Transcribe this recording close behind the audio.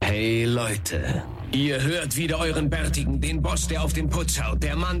Leute. Ihr hört wieder euren Bärtigen, den Boss, der auf den Putz haut,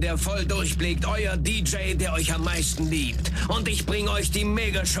 der Mann, der voll durchblickt, euer DJ, der euch am meisten liebt. Und ich bringe euch die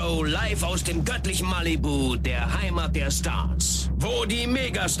Megashow live aus dem göttlichen Malibu, der Heimat der Stars. Wo die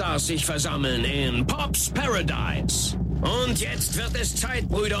Megastars sich versammeln in Pops Paradise. Und jetzt wird es Zeit,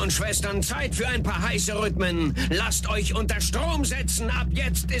 Brüder und Schwestern, Zeit für ein paar heiße Rhythmen. Lasst euch unter Strom setzen, ab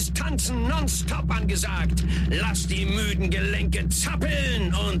jetzt ist Tanzen nonstop angesagt. Lasst die müden Gelenke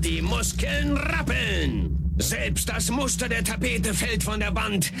zappeln und die Muskeln rappeln. Selbst das Muster der Tapete fällt von der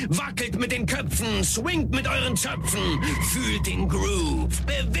Wand. Wackelt mit den Köpfen, swingt mit euren Zöpfen. Fühlt den Groove,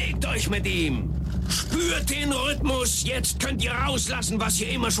 bewegt euch mit ihm. Spürt den Rhythmus, jetzt könnt ihr rauslassen, was ihr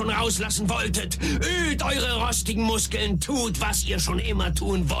immer schon rauslassen wolltet. Ölt eure rostigen Muskeln, tut, was ihr schon immer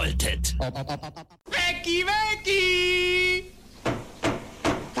tun wolltet. Wecki, Wecki!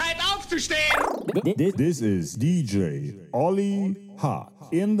 Zeit aufzustehen! This is DJOLLIHARD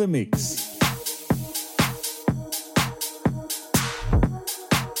in the mix.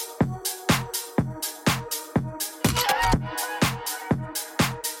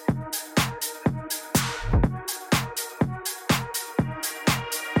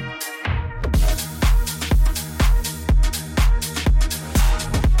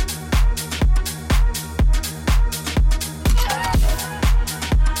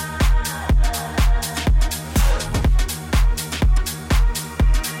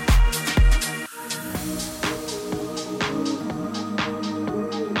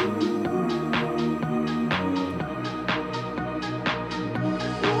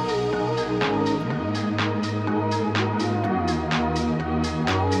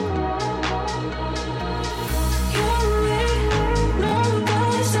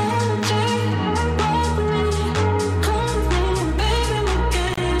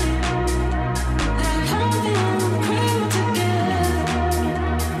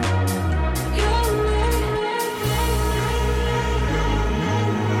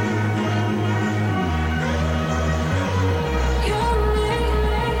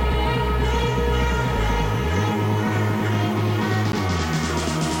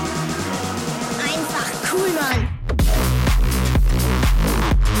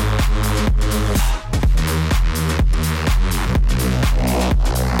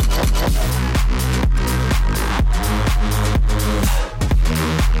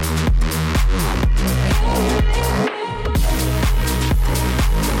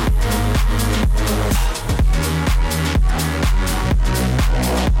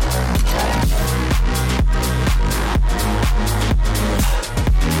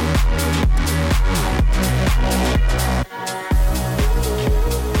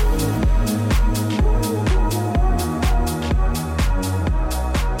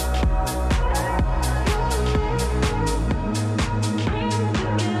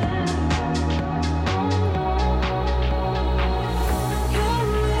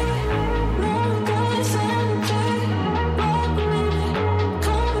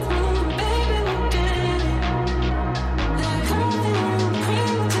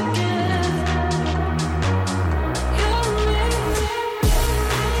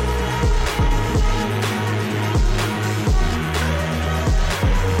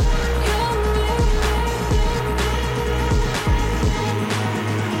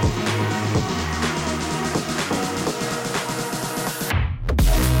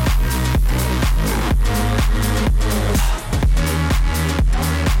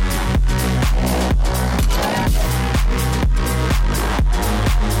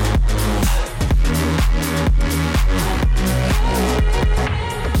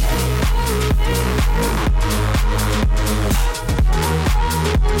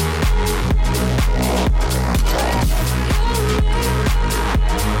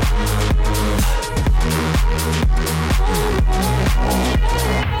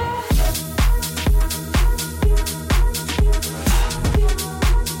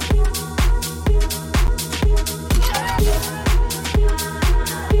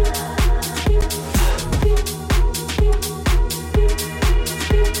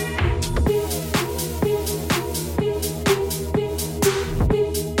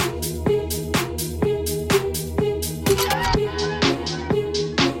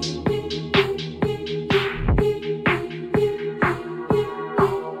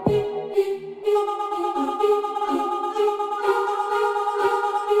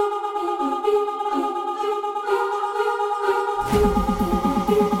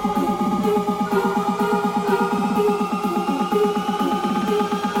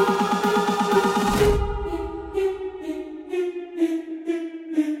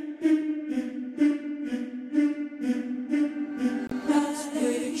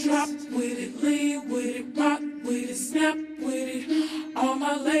 drop with it, lean with it, rock with it, snap with it. All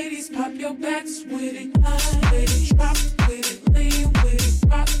my ladies, pop your backs with it, line with it, drop with it, lean with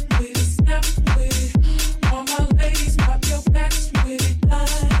it, rock with it, snap with it. All my ladies, pop your backs with it, line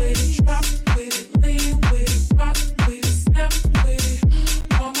with it, drop with it, lean with it, rock with it, snap with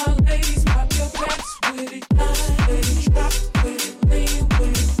it. All my ladies, pop your backs with it, line with it, drop with it, lean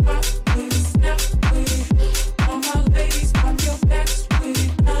with it, rock with it, snap with it. All my ladies, pop your backs with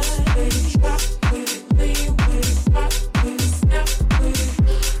it, line with it, drop with it.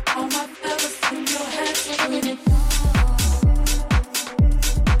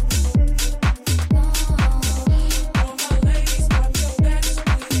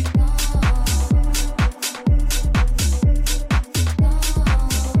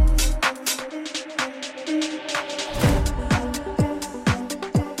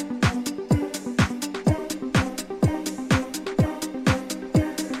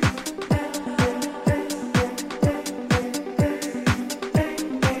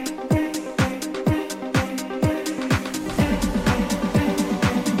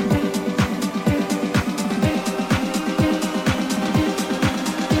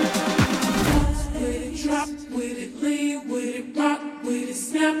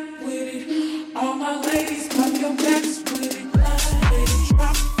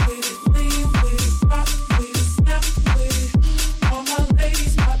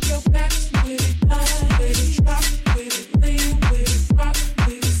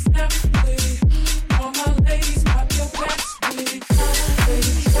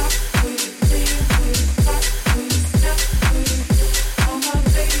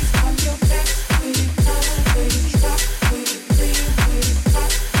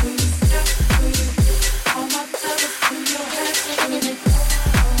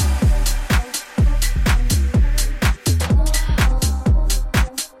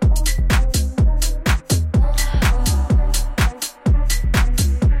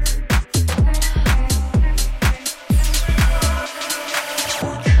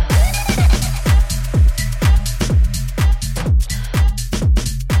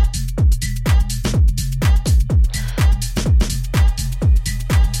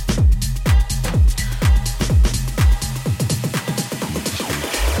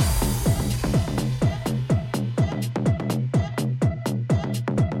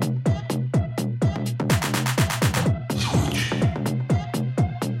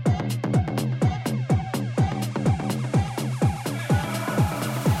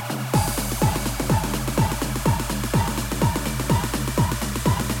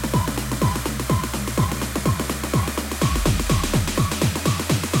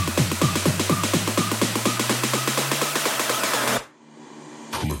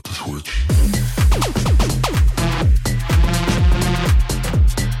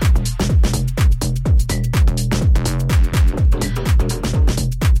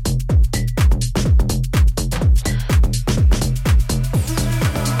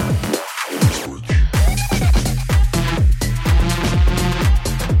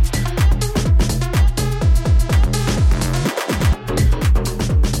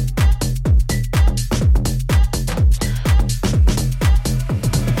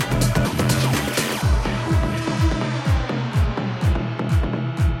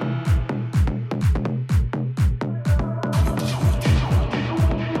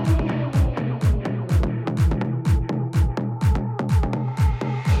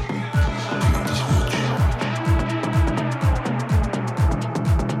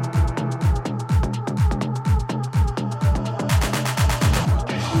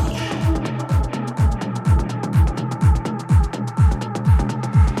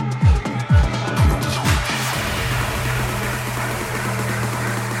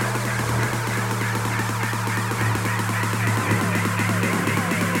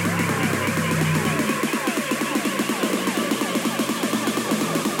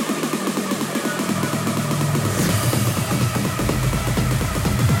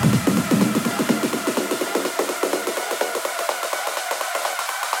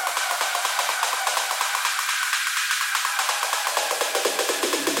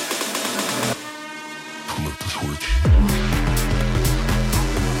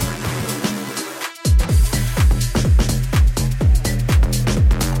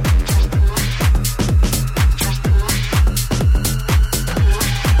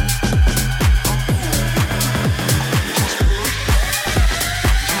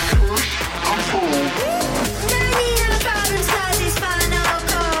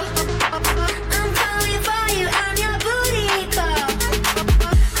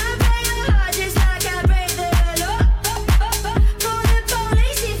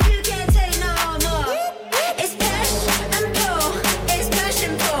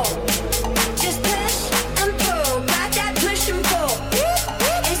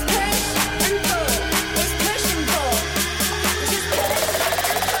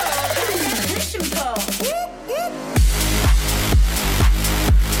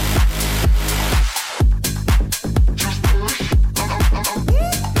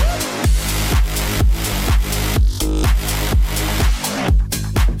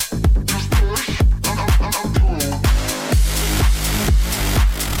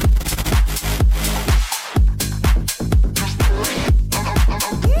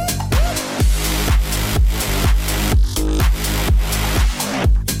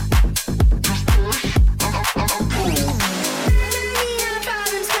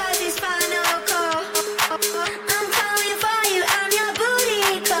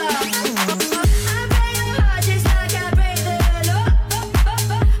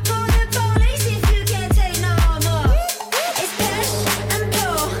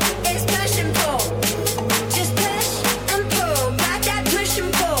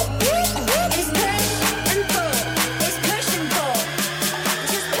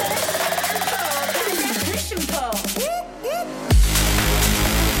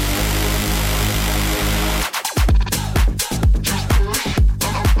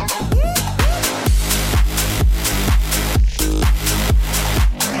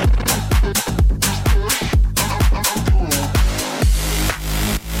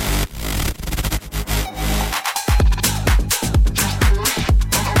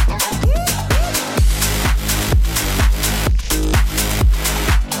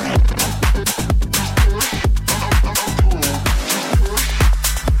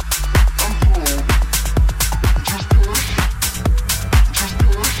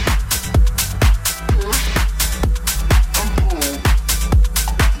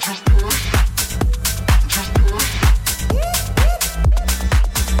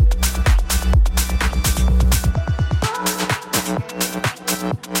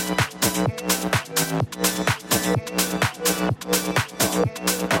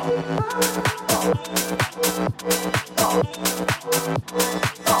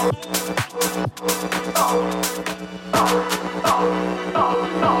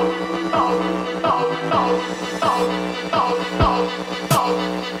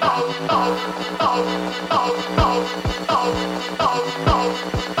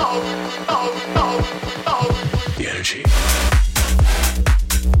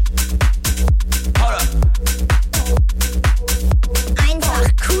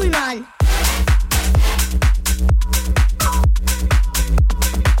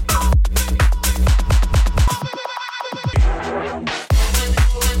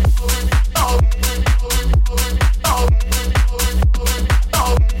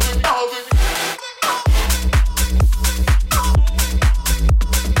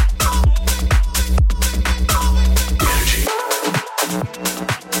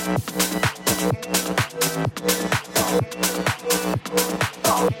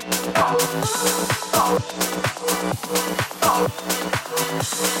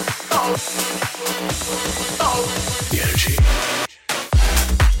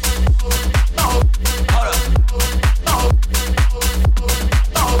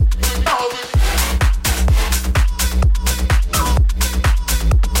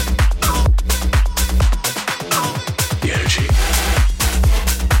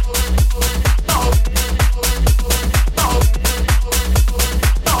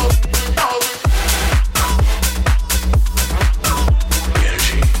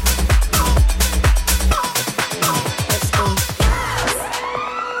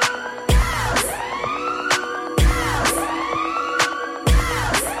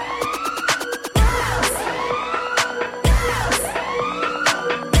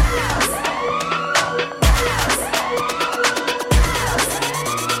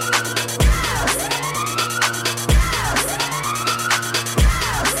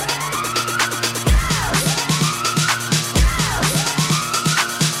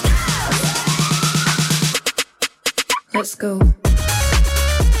 Let's go.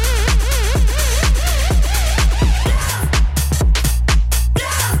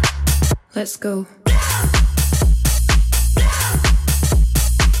 Let's go.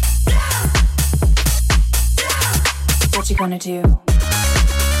 What you gonna do?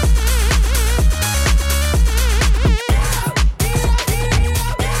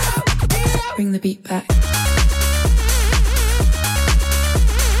 Bring the beat back.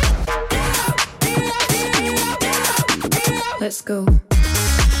 Let's go.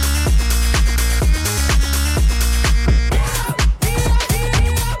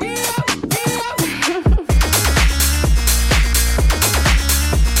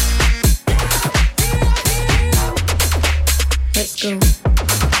 Let's go.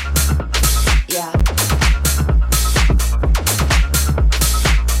 Yeah.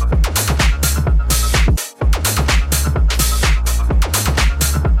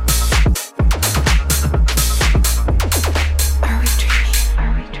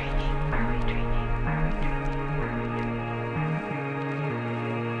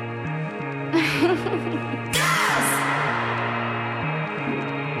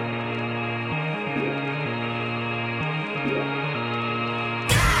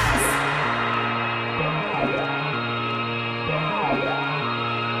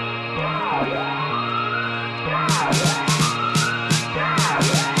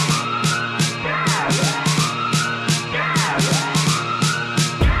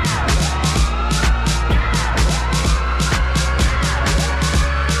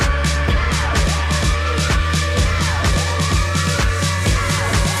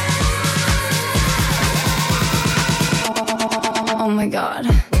 Oh my God.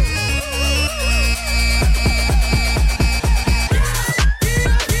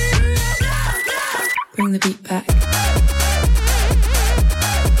 Bring the beat back.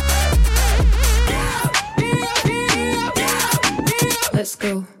 Let's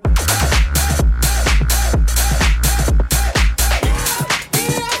go.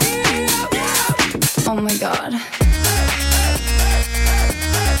 Oh my God.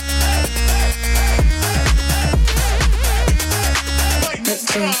 Let's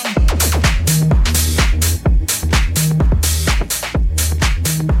go.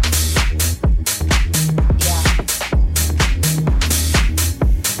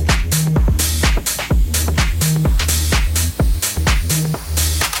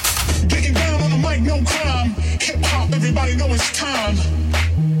 Everybody know it's time.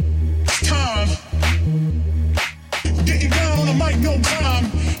 It's time.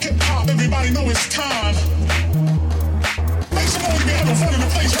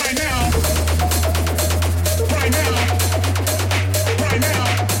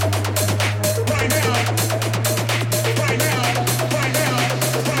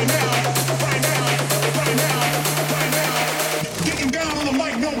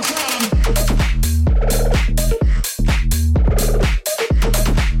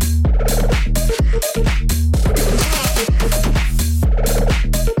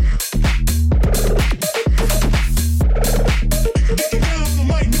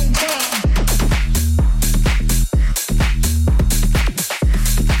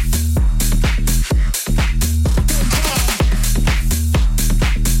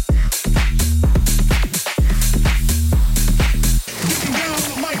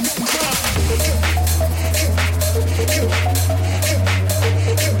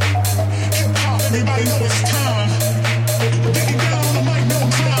 everybody know it's time. Getting down on the mic, no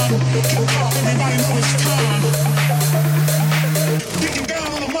time. Hip hop, everybody know it's time. Getting down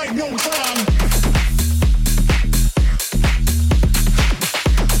on the mic, no time.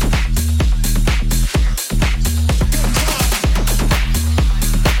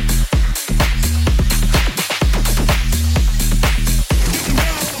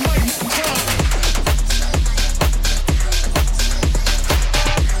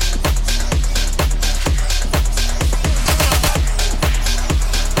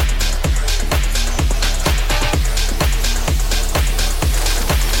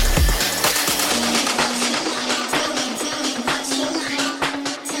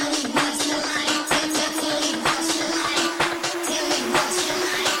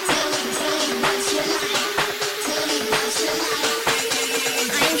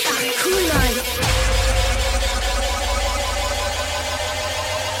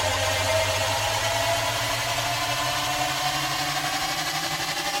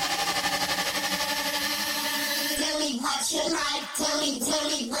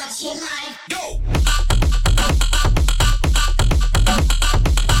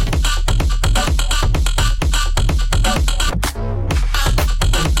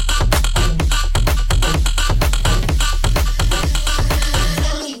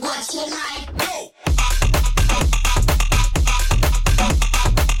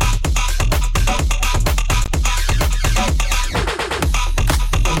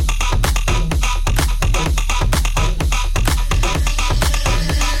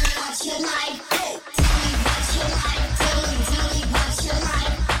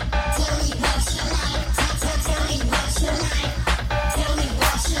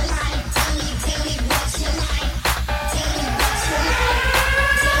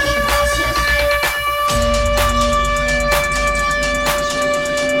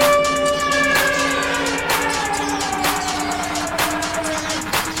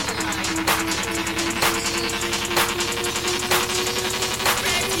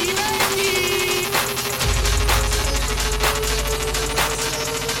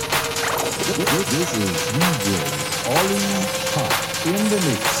 This is DJOLLIHARD in the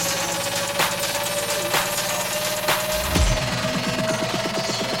mix.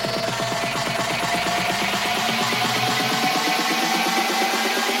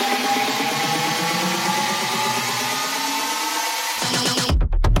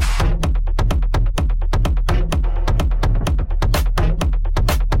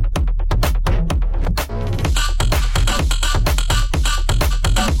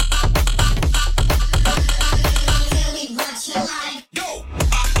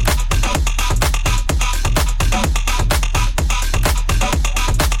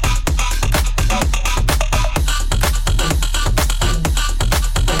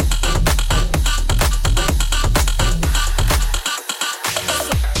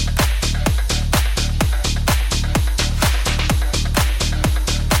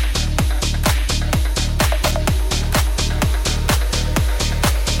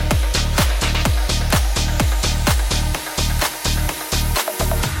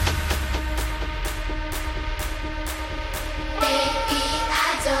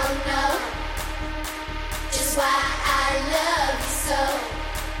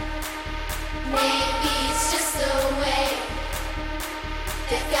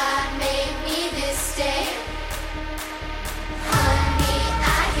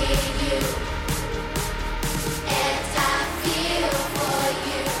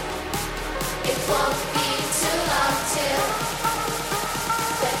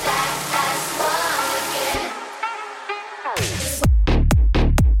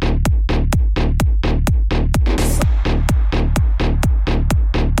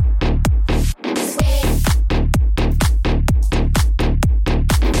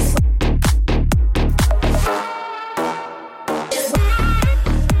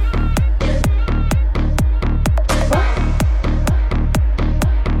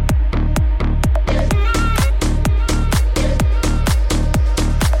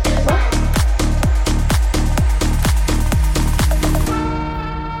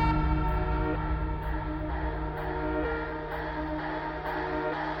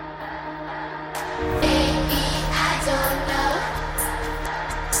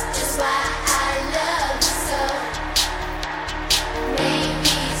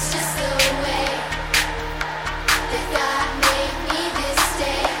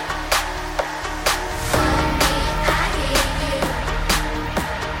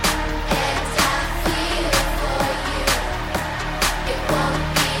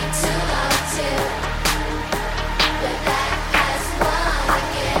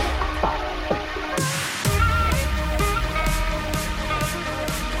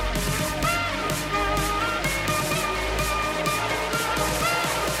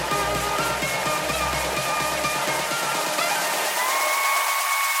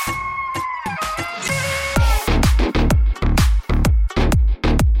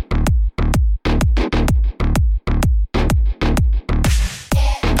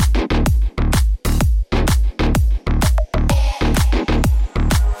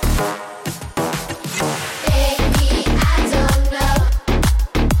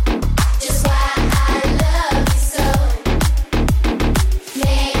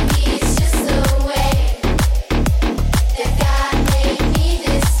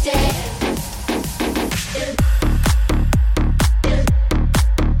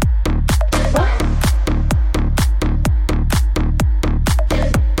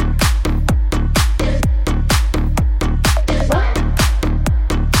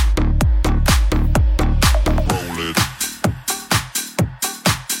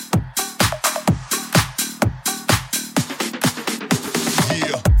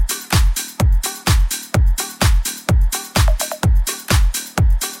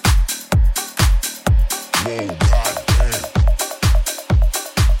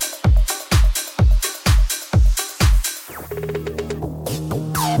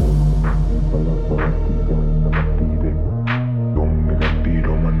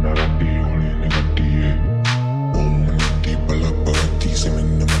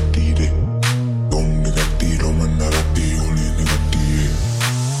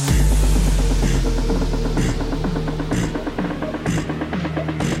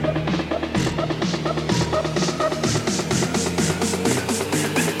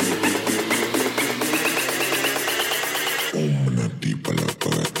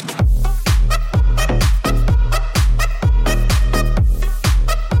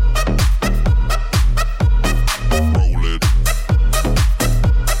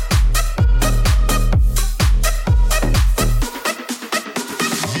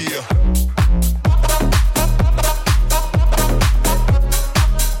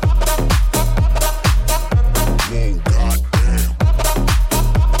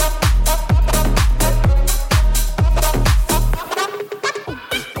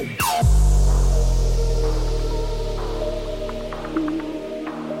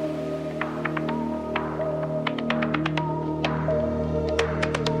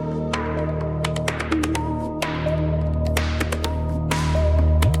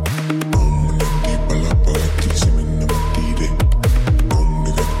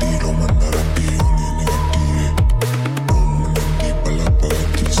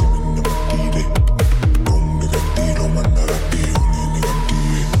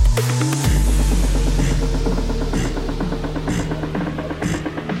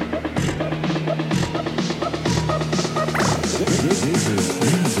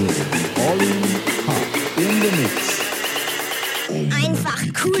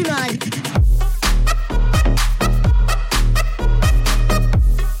 Einfach cool, Mann.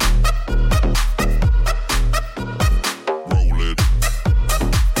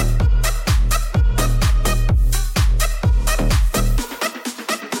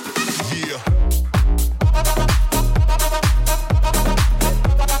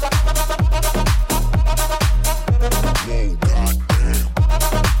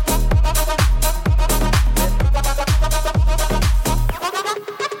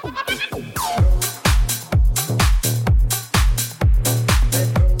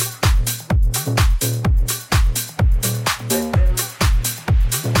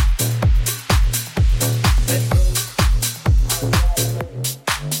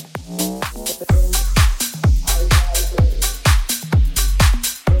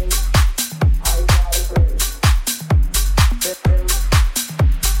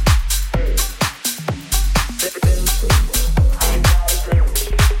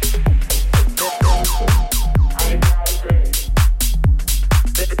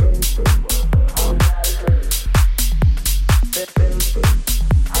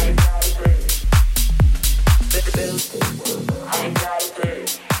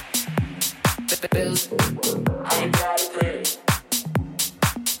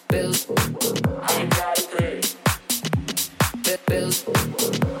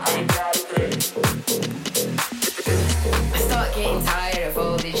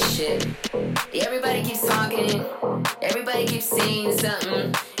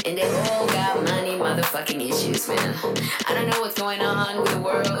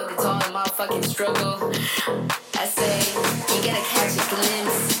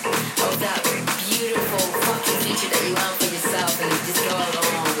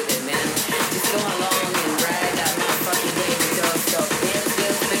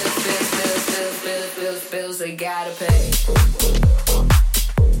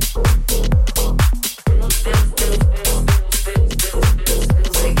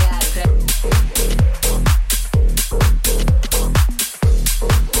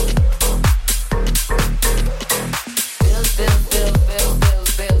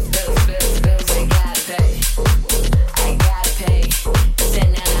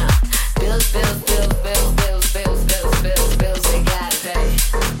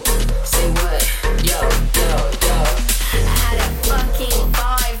 Say what? Yo, yo, yo.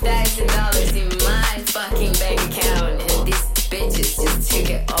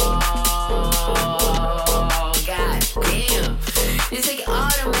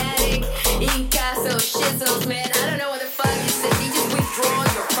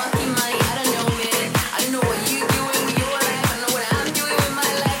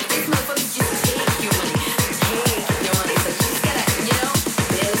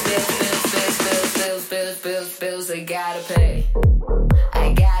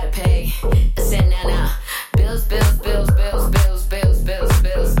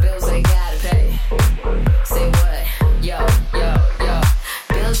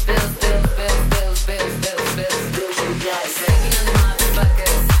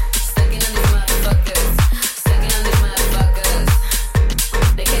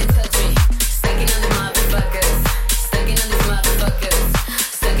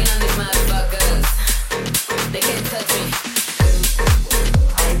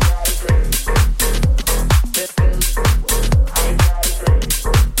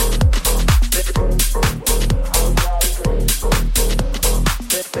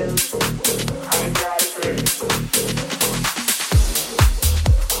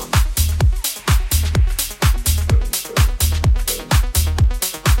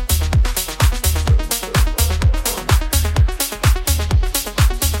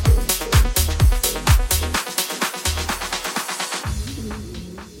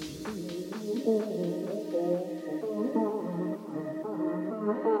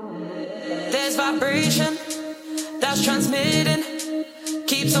 There's vibration that's transmitting,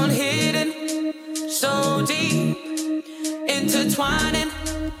 keeps on hitting, so deep, intertwining,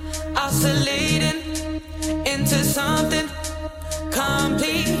 oscillating into something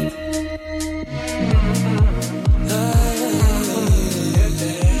complete.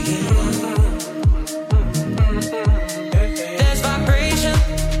 There's vibration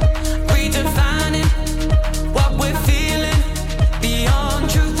redefining what we're feeling beyond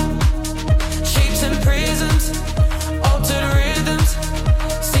truth. Shapes and prisms, altered rhythms,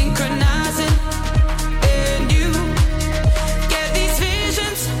 synchronizing in you. Get these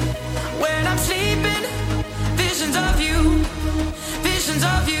visions when I'm sleeping, visions of you, visions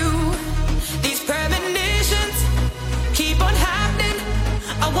of you. These premonitions keep on happening.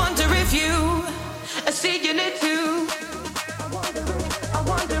 I wonder if you are seeing it too. I wonder if, I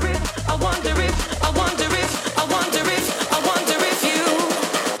wonder if, I wonder if, I wonder if, I wonder if you.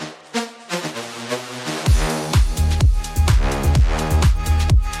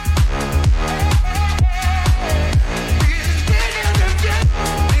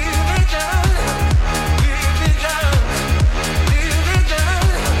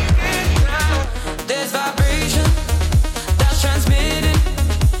 There's vibration that's transmitting,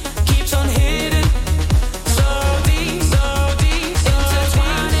 keeps on hitting, so deep,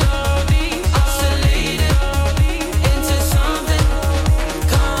 intertwining, oscillating into something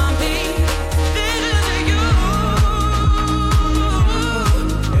complete. Visions of you,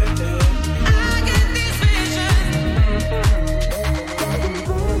 I get these visions,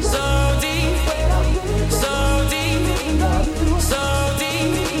 so deep, so deep, so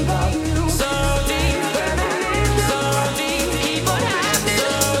deep, so deep, so deep, keep on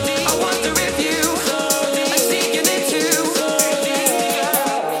happening. I wonder if you are seeing it too.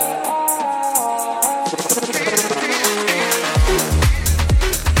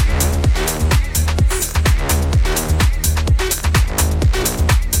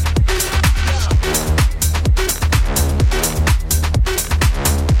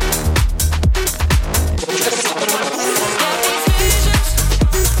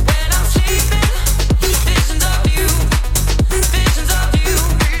 When I'm sleeping, visions of you, visions of you.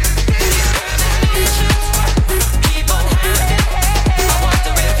 Keep on happening. I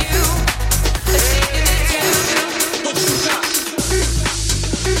wonder if you are seeing it too.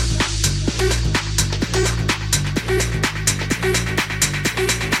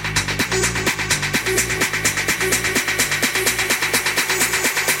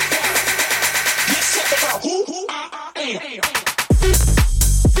 Let's talk about who I am.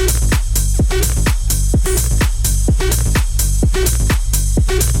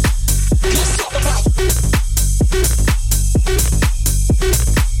 Let's talk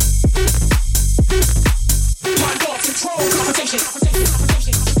about mind off control conversation.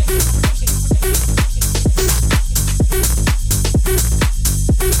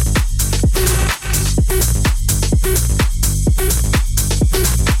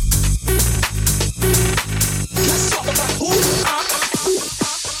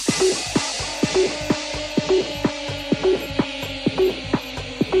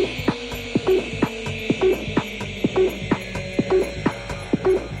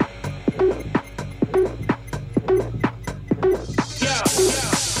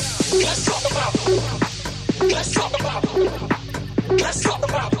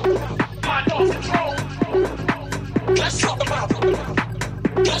 Let's talk about who I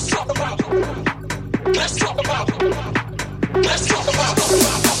Let's talk about mind off control. Let's talk about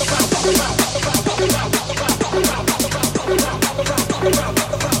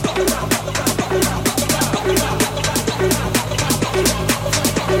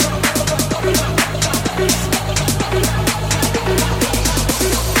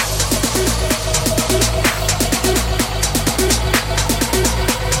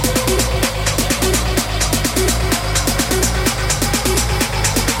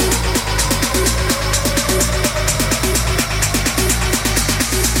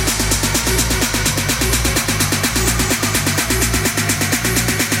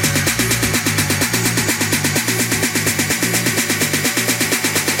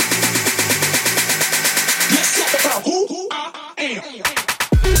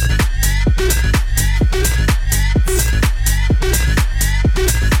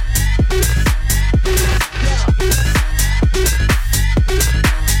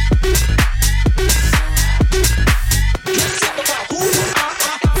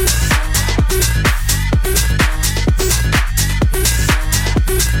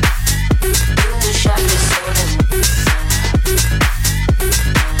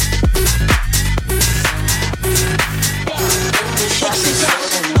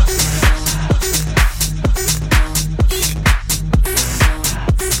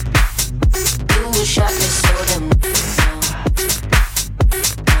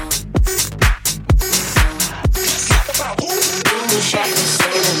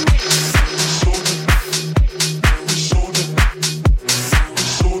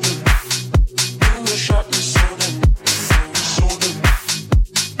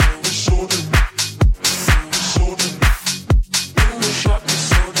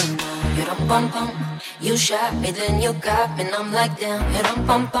bum bum. You shot me, then you got me, and I'm like damn. Hit 'em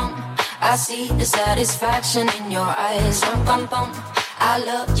bum bum. I see the satisfaction in your eyes. Bum bum. I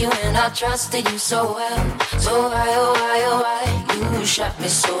loved you and I trusted you so well. So why, oh why, oh why? You shot me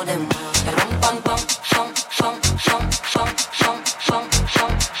so damn well. Hit 'em bum bum bum bum bum bum bum bum bum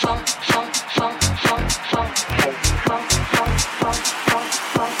bum bum bum bum bum.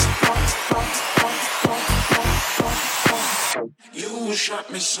 You shot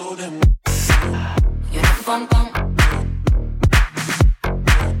me so damn. You bum bum.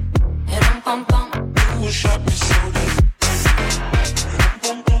 You bum bum. You shot me so damn.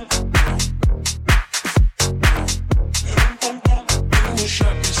 Bum bum. You bum bum. You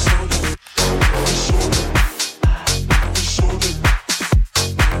shot me so damn. So damn.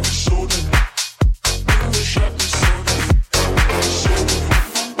 So damn. You shot me so damn. So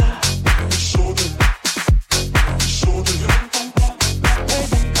damn. So damn.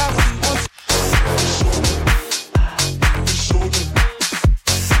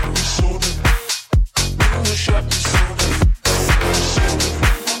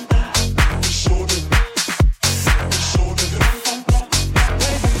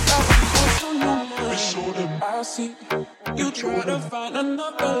 You try to find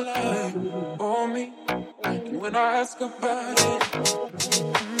another life for me, and when I ask about it,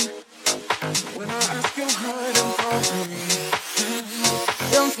 when I ask you hiding from me,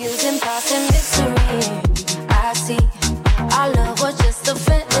 Confusing past and mystery. I see our love was just a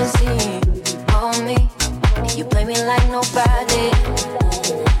fantasy for me. You play me like nobody.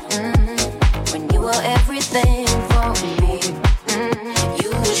 When you were everything for me.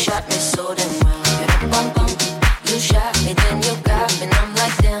 You shot me so damn well. Bum bum. You shot me, then you got me, and I'm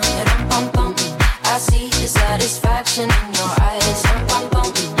like damn. Bum bum. I see the satisfaction in your eyes. Bum bum.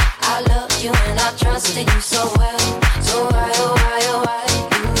 I loved you and I trusted you so well. So why, oh why, oh why?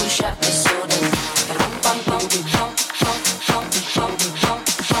 You shot me so damn well. Bum bum bum bum bum bum bum bum bum bum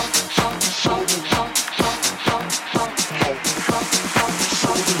bum bum.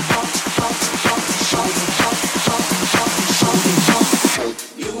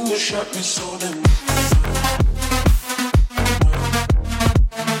 You shot me so damn.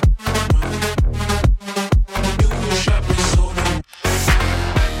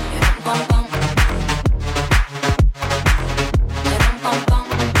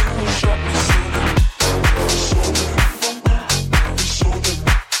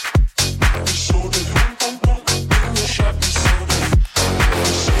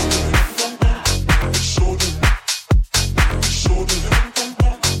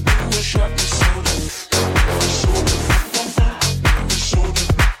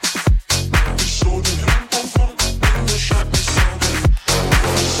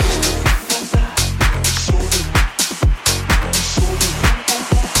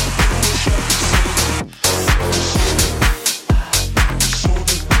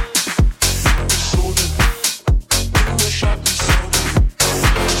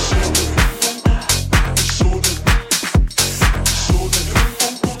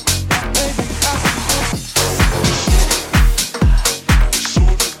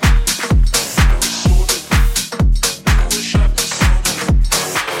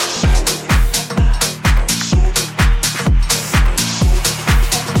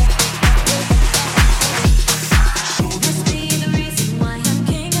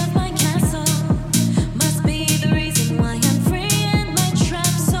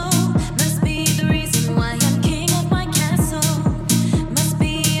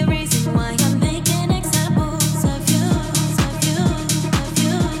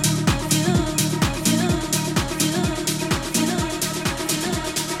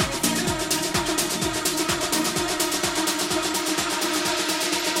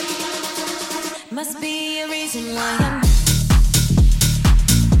 Must be a reason why I'm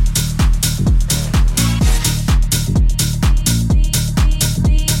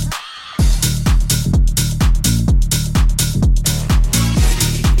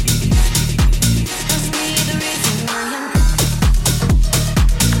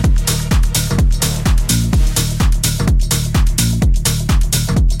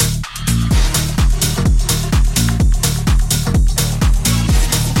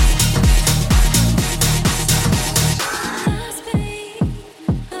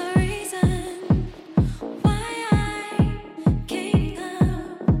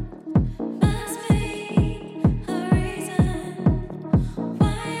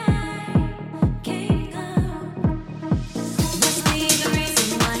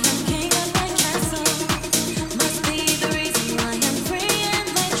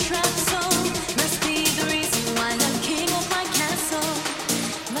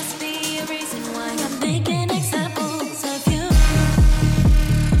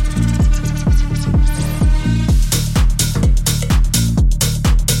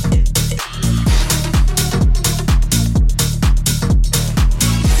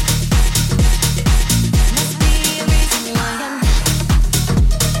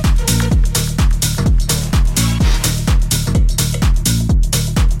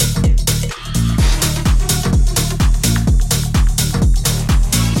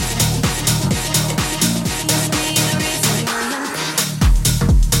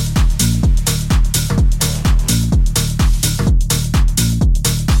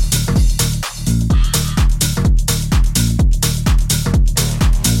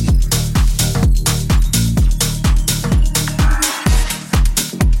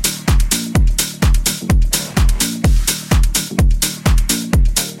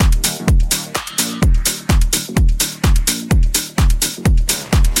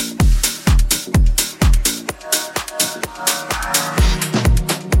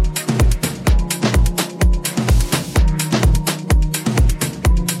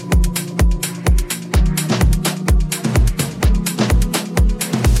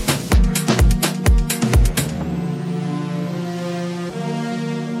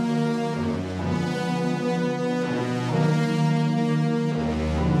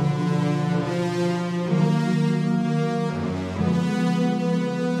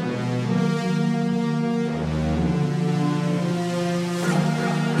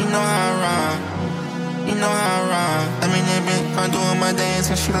my dance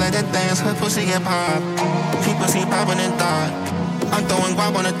and she let that dance, her pussy get pop. She pussy poppin' in thought. I'm throwing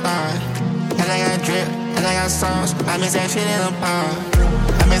guap on the thigh. And I got drip, and I got sauce. I miss that shit in the pot.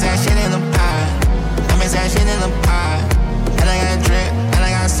 I miss that shit in the pot. I miss that shit in the pot. And I got drip, and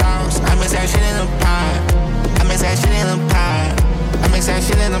I got sauce. I miss that shit in the pot. I miss that shit in the pot. I miss that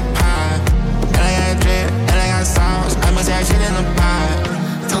shit in the pot. And I got drip, and I got sauce. I miss that shit in the pot.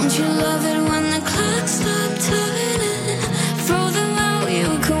 Don't you love it when the clock stops turning? Throw them out, you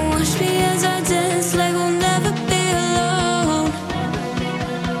can watch me as I dance like we'll never be alone.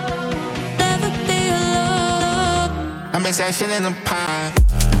 Never be alone. I miss that shit in the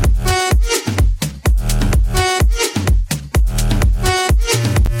pot.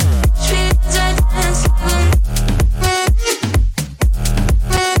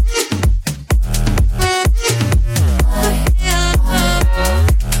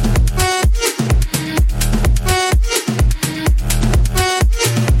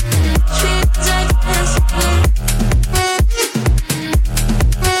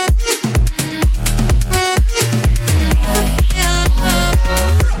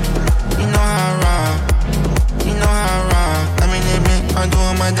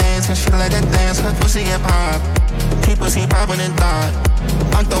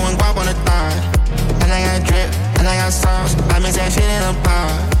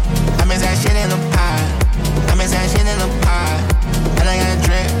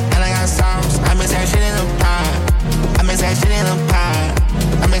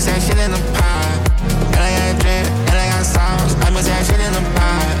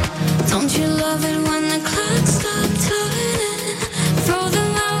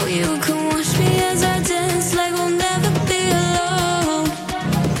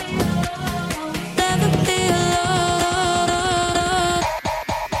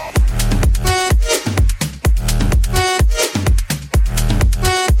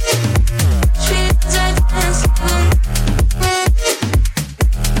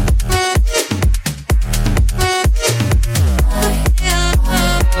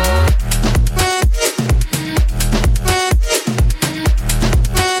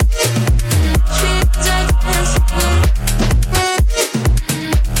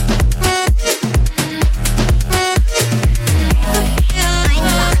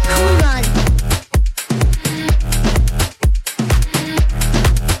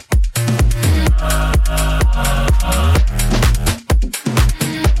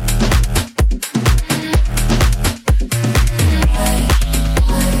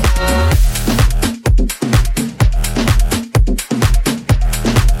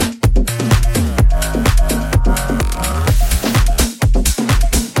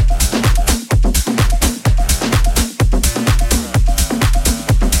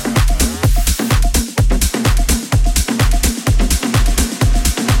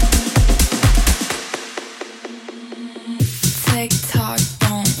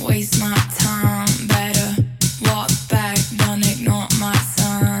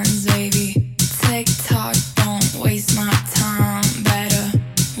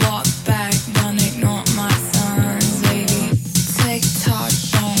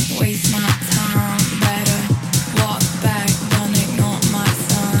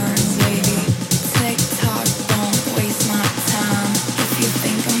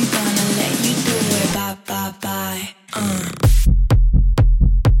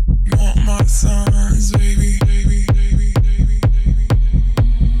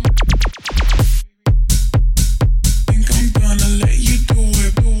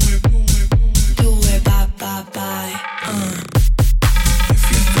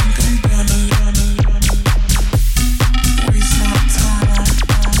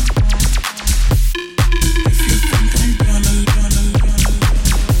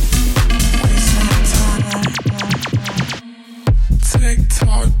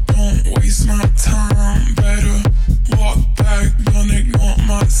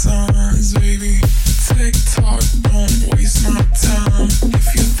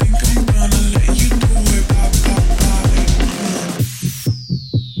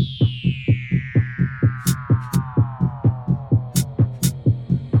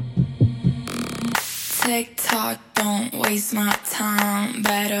 TikTok, don't waste my time.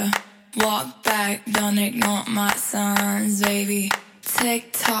 Better walk back, don't ignore my signs, baby.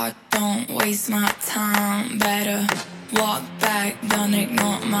 TikTok, don't waste my time. Better walk back, don't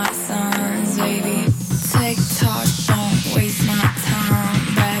ignore my signs, baby. TikTok, don't waste my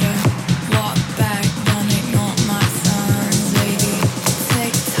time. Better walk back, don't ignore my signs, baby.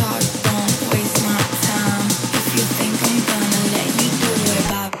 TikTok, don't waste my time. If you think I'm gonna let you do it,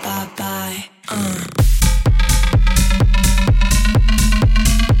 bye, bye, bye.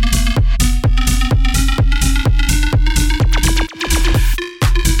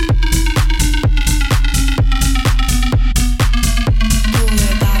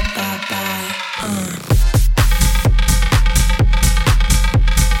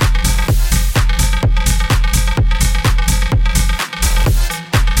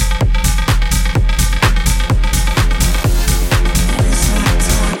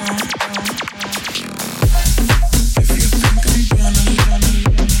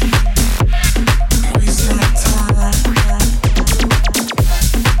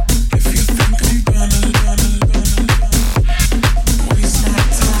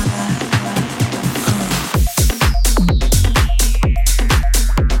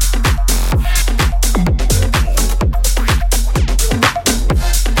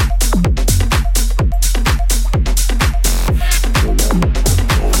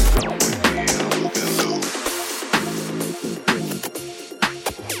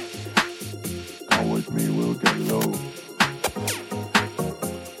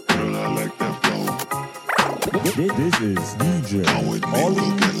 This is DJ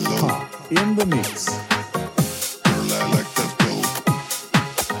OLLIHARD in the mix. Girl, I like that flow.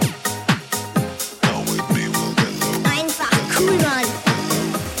 Come with me, we'll get low. Einfach cool, Mann.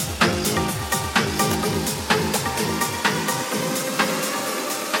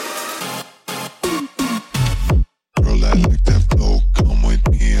 Girl, I like that flow. Come with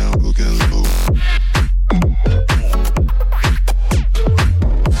me and we'll get low.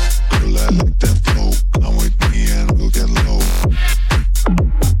 Girl, I like that flow. Come with me and we'll get low.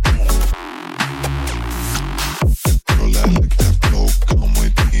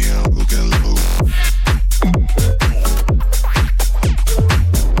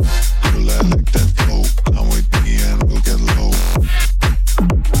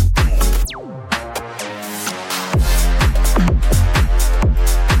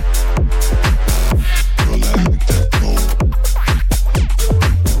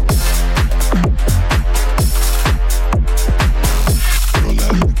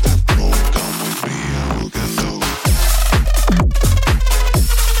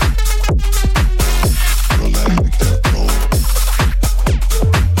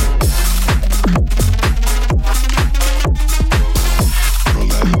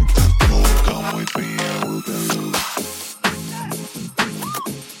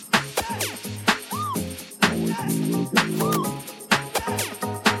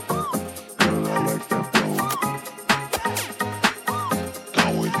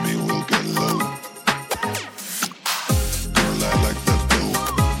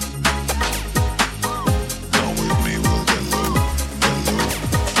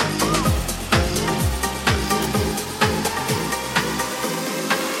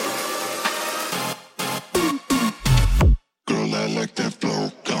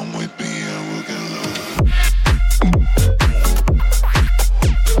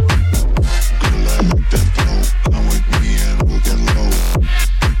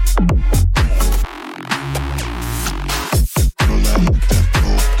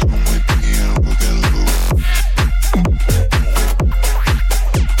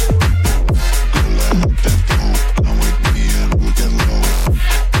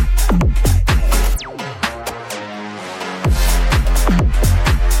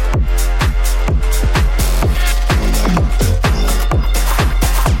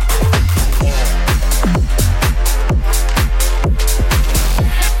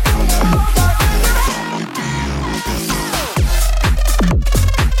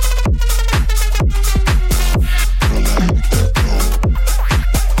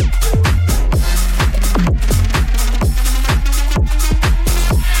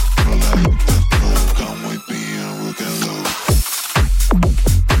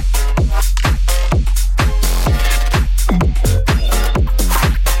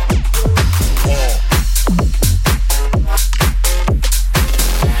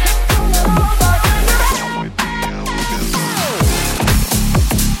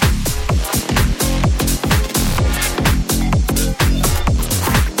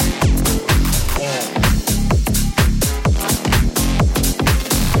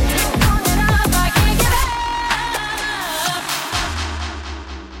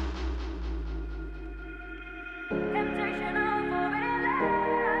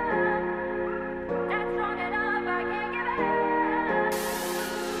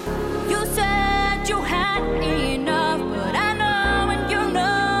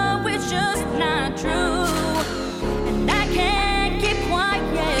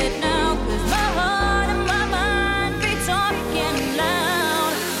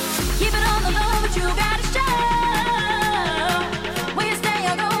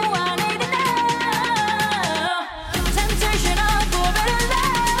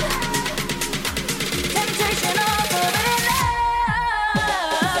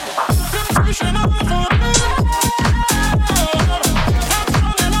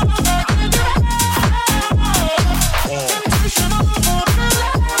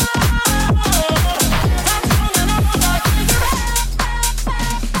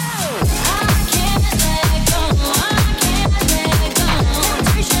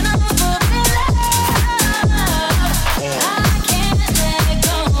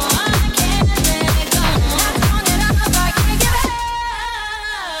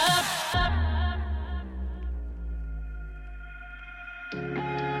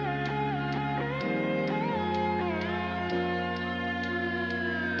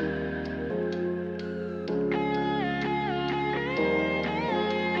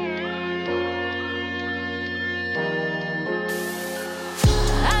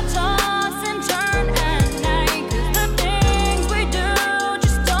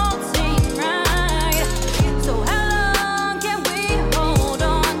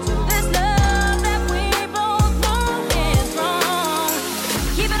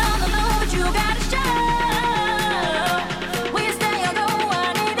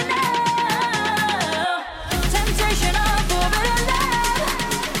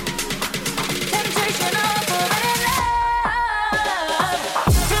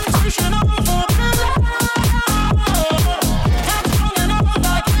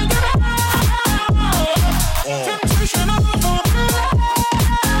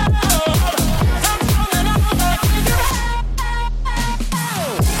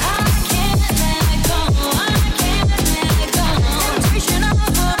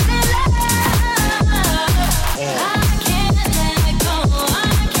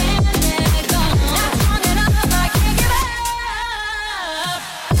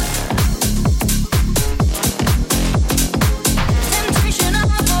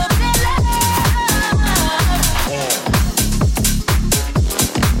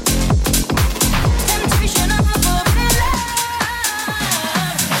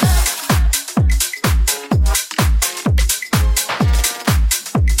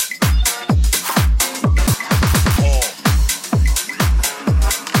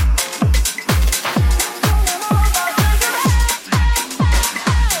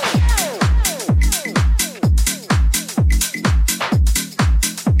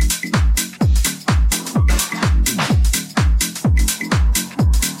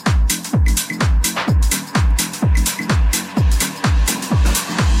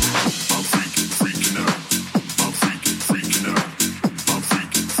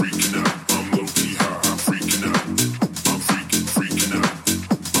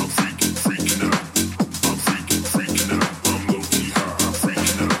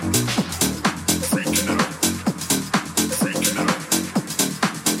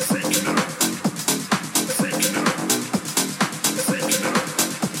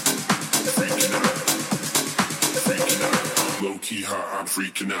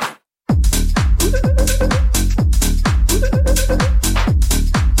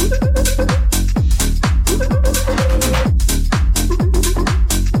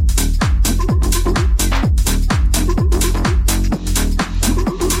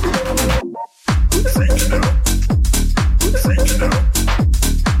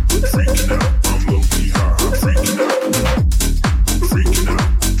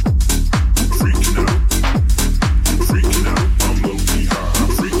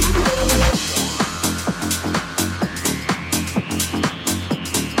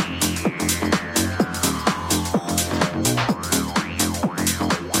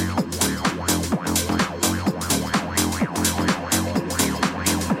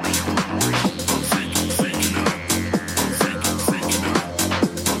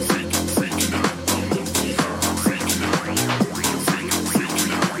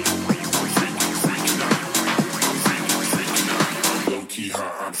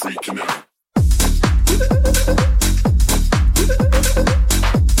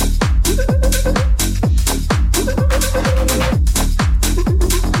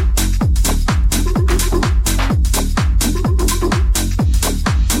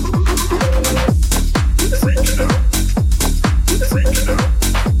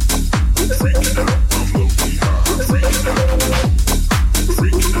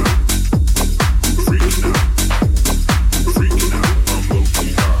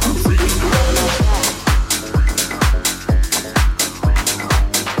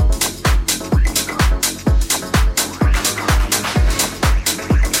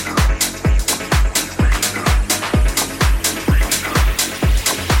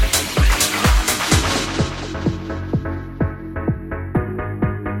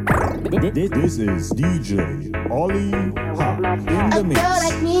 This is DJ OLLIHARD in the mix. A girl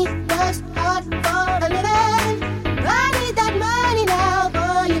like me works hard for a living. I need that money now,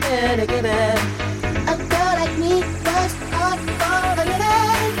 boy, you better give it. A girl like me works hard for a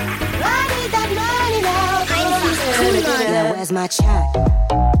living. I need that money now, boy, you better give it. Now where's my check?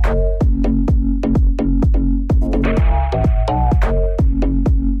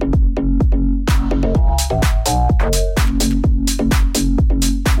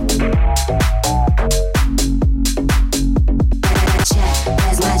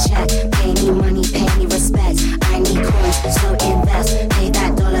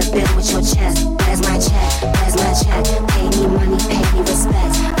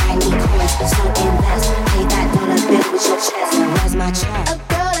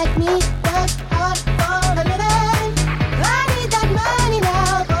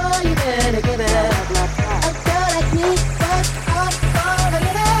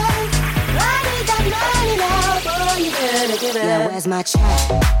 Now where's my check?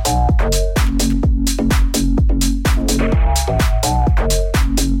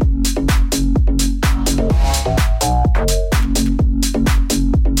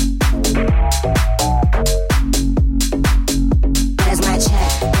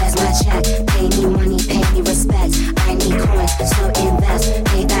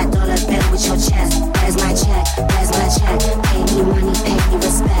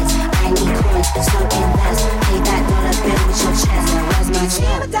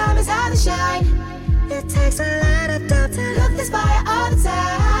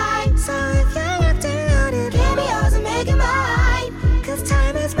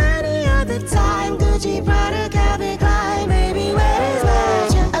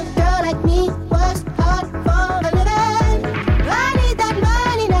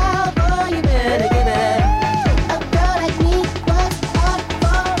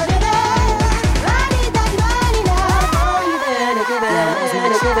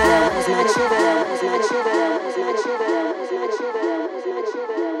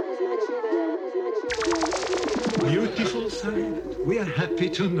 Beautiful side, we are happy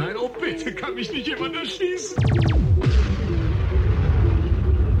tonight. Oh, bitte, kann mich nicht jemand erschießen?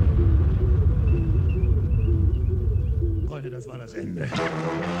 Freunde, das war das Ende.